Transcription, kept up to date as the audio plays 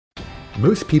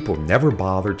Most people never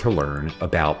bother to learn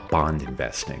about bond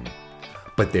investing,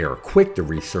 but they are quick to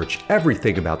research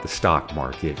everything about the stock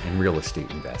market and real estate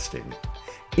investing.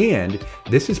 And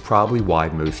this is probably why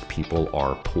most people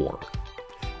are poor.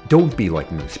 Don't be like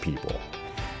most people.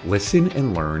 Listen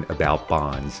and learn about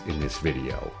bonds in this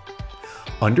video.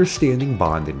 Understanding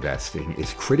bond investing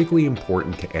is critically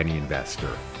important to any investor,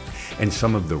 and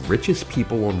some of the richest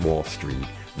people on Wall Street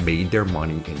made their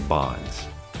money in bonds.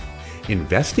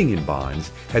 Investing in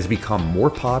bonds has become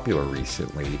more popular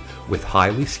recently with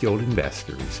highly skilled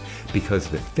investors because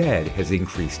the Fed has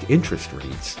increased interest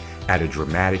rates at a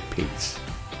dramatic pace.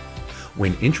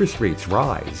 When interest rates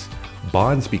rise,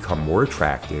 bonds become more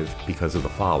attractive because of the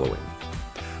following.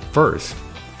 First,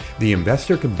 the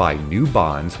investor can buy new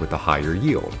bonds with a higher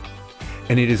yield,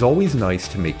 and it is always nice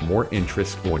to make more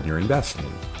interest on your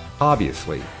investment,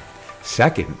 obviously.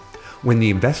 Second, when the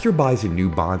investor buys a new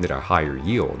bond at a higher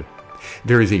yield,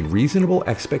 there is a reasonable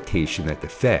expectation that the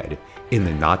Fed, in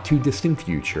the not-too-distant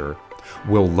future,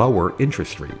 will lower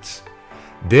interest rates.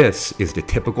 This is the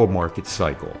typical market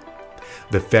cycle.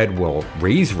 The Fed will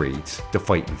raise rates to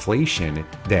fight inflation,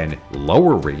 then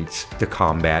lower rates to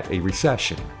combat a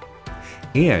recession.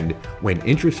 And when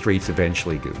interest rates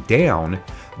eventually go down,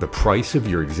 the price of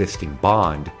your existing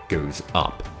bond goes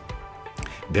up.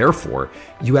 Therefore,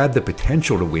 you have the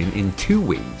potential to win in two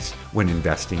ways when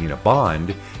investing in a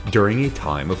bond during a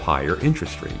time of higher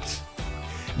interest rates.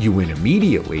 You win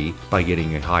immediately by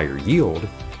getting a higher yield,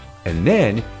 and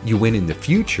then you win in the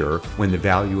future when the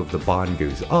value of the bond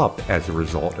goes up as a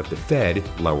result of the Fed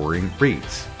lowering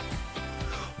rates.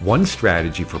 One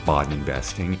strategy for bond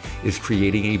investing is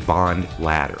creating a bond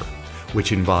ladder,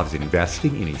 which involves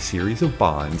investing in a series of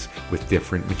bonds with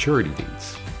different maturity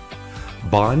dates.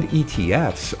 Bond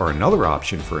ETFs are another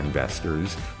option for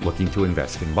investors looking to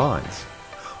invest in bonds,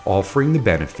 offering the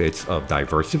benefits of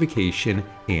diversification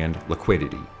and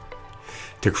liquidity.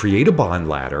 To create a bond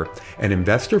ladder, an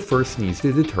investor first needs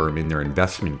to determine their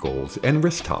investment goals and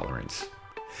risk tolerance.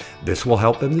 This will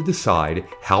help them to decide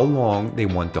how long they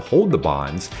want to hold the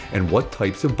bonds and what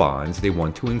types of bonds they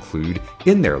want to include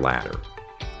in their ladder.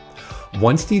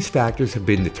 Once these factors have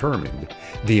been determined,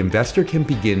 the investor can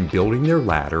begin building their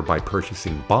ladder by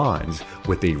purchasing bonds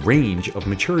with a range of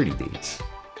maturity dates.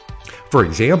 For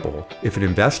example, if an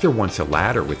investor wants a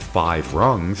ladder with 5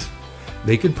 rungs,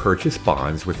 they could purchase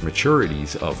bonds with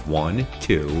maturities of 1,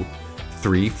 2,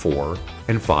 3, 4,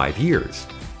 and 5 years.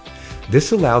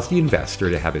 This allows the investor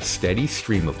to have a steady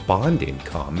stream of bond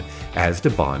income as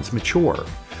the bonds mature,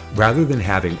 rather than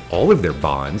having all of their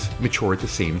bonds mature at the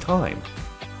same time.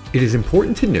 It is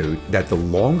important to note that the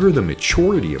longer the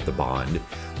maturity of the bond,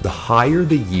 the higher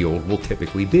the yield will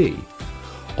typically be,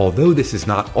 although this is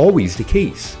not always the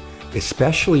case,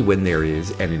 especially when there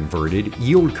is an inverted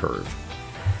yield curve.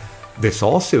 This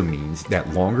also means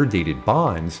that longer dated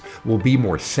bonds will be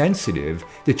more sensitive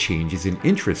to changes in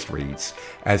interest rates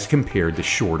as compared to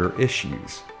shorter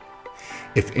issues.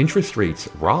 If interest rates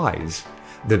rise,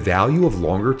 the value of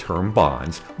longer term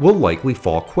bonds will likely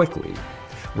fall quickly,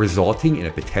 resulting in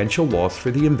a potential loss for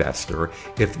the investor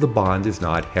if the bond is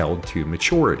not held to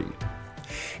maturity.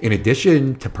 In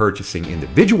addition to purchasing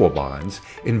individual bonds,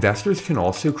 investors can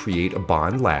also create a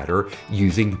bond ladder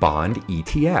using bond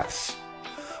ETFs.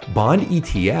 Bond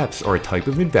ETFs are a type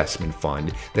of investment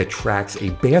fund that tracks a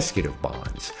basket of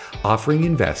bonds, offering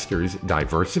investors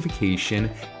diversification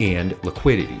and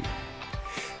liquidity.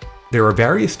 There are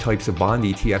various types of bond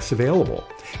ETFs available,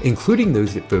 including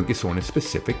those that focus on a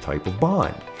specific type of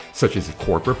bond, such as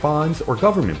corporate bonds or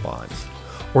government bonds,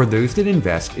 or those that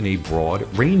invest in a broad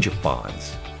range of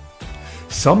bonds.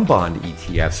 Some bond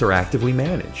ETFs are actively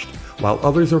managed, while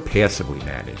others are passively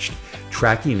managed,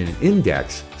 tracking an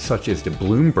index such as the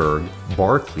Bloomberg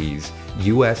Barclays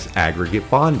U.S. Aggregate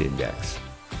Bond Index.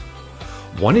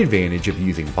 One advantage of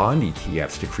using bond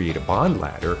ETFs to create a bond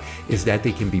ladder is that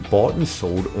they can be bought and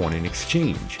sold on an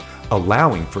exchange,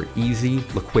 allowing for easy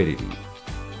liquidity.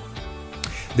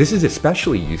 This is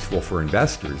especially useful for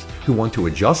investors who want to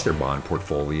adjust their bond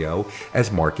portfolio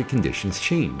as market conditions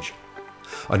change.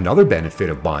 Another benefit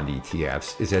of bond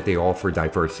ETFs is that they offer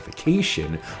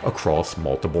diversification across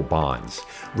multiple bonds,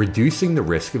 reducing the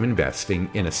risk of investing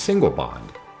in a single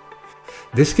bond.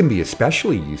 This can be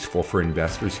especially useful for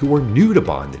investors who are new to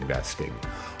bond investing,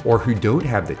 or who don't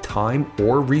have the time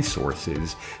or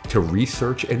resources to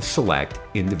research and select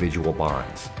individual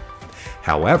bonds.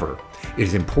 However, it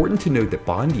is important to note that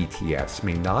bond ETFs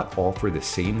may not offer the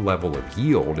same level of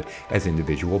yield as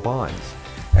individual bonds,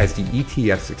 as the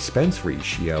ETF's expense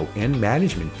ratio and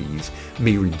management fees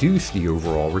may reduce the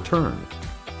overall return.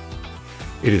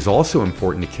 It is also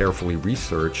important to carefully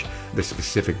research the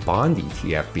specific bond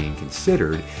ETF being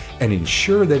considered and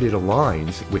ensure that it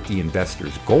aligns with the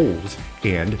investor's goals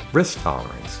and risk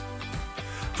tolerance.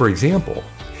 For example,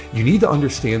 you need to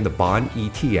understand the bond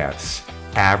ETF's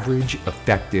average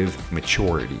effective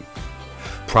maturity.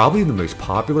 Probably the most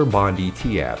popular bond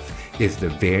ETF is the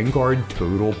Vanguard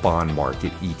Total Bond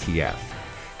Market ETF,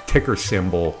 ticker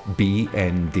symbol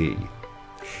BND.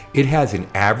 It has an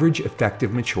average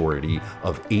effective maturity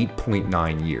of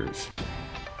 8.9 years.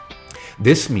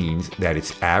 This means that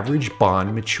its average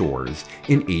bond matures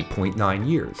in 8.9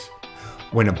 years.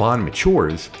 When a bond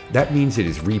matures, that means it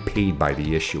is repaid by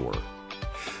the issuer.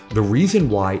 The reason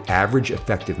why average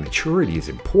effective maturity is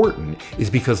important is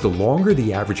because the longer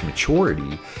the average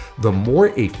maturity, the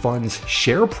more a fund's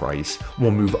share price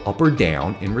will move up or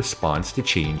down in response to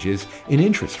changes in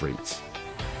interest rates.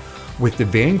 With the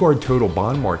Vanguard Total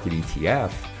Bond Market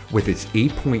ETF, with its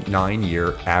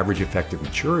 8.9-year average effective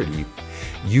maturity,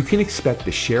 you can expect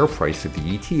the share price of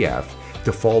the ETF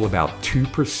to fall about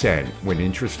 2% when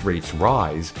interest rates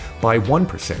rise by 1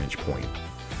 percentage point.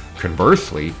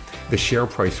 Conversely, the share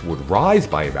price would rise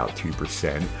by about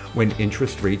 2% when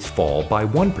interest rates fall by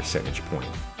 1 percentage point.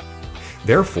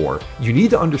 Therefore, you need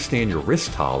to understand your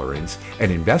risk tolerance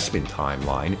and investment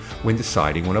timeline when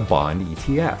deciding on a bond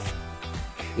ETF.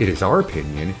 It is our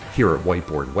opinion here at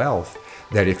Whiteboard Wealth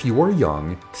that if you are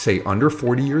young, say under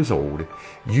 40 years old,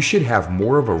 you should have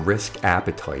more of a risk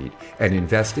appetite and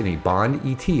invest in a bond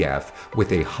ETF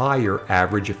with a higher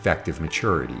average effective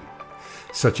maturity,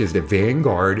 such as the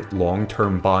Vanguard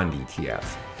Long-Term Bond ETF,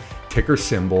 ticker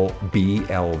symbol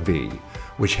BLV,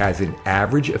 which has an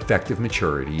average effective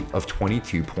maturity of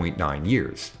 22.9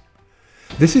 years.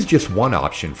 This is just one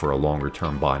option for a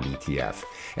longer-term bond ETF,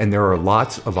 and there are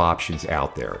lots of options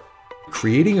out there.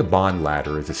 Creating a bond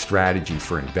ladder is a strategy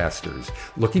for investors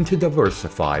looking to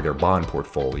diversify their bond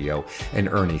portfolio and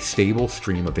earn a stable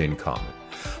stream of income.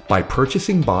 By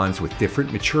purchasing bonds with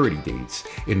different maturity dates,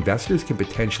 investors can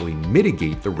potentially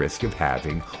mitigate the risk of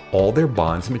having all their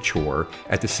bonds mature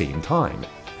at the same time.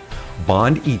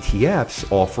 Bond ETFs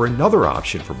offer another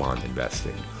option for bond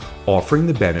investing, offering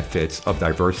the benefits of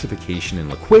diversification and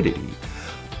liquidity,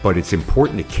 but it's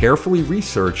important to carefully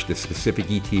research the specific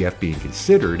ETF being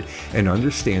considered and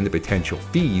understand the potential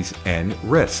fees and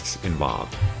risks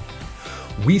involved.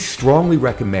 We strongly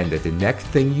recommend that the next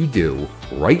thing you do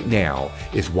right now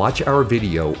is watch our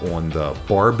video on the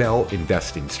barbell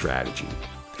investing strategy.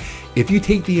 If you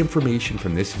take the information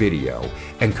from this video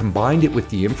and combine it with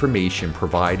the information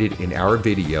provided in our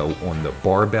video on the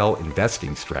barbell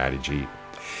investing strategy,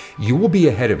 you will be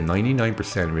ahead of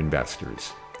 99% of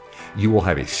investors. You will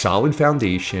have a solid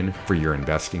foundation for your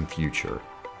investing future.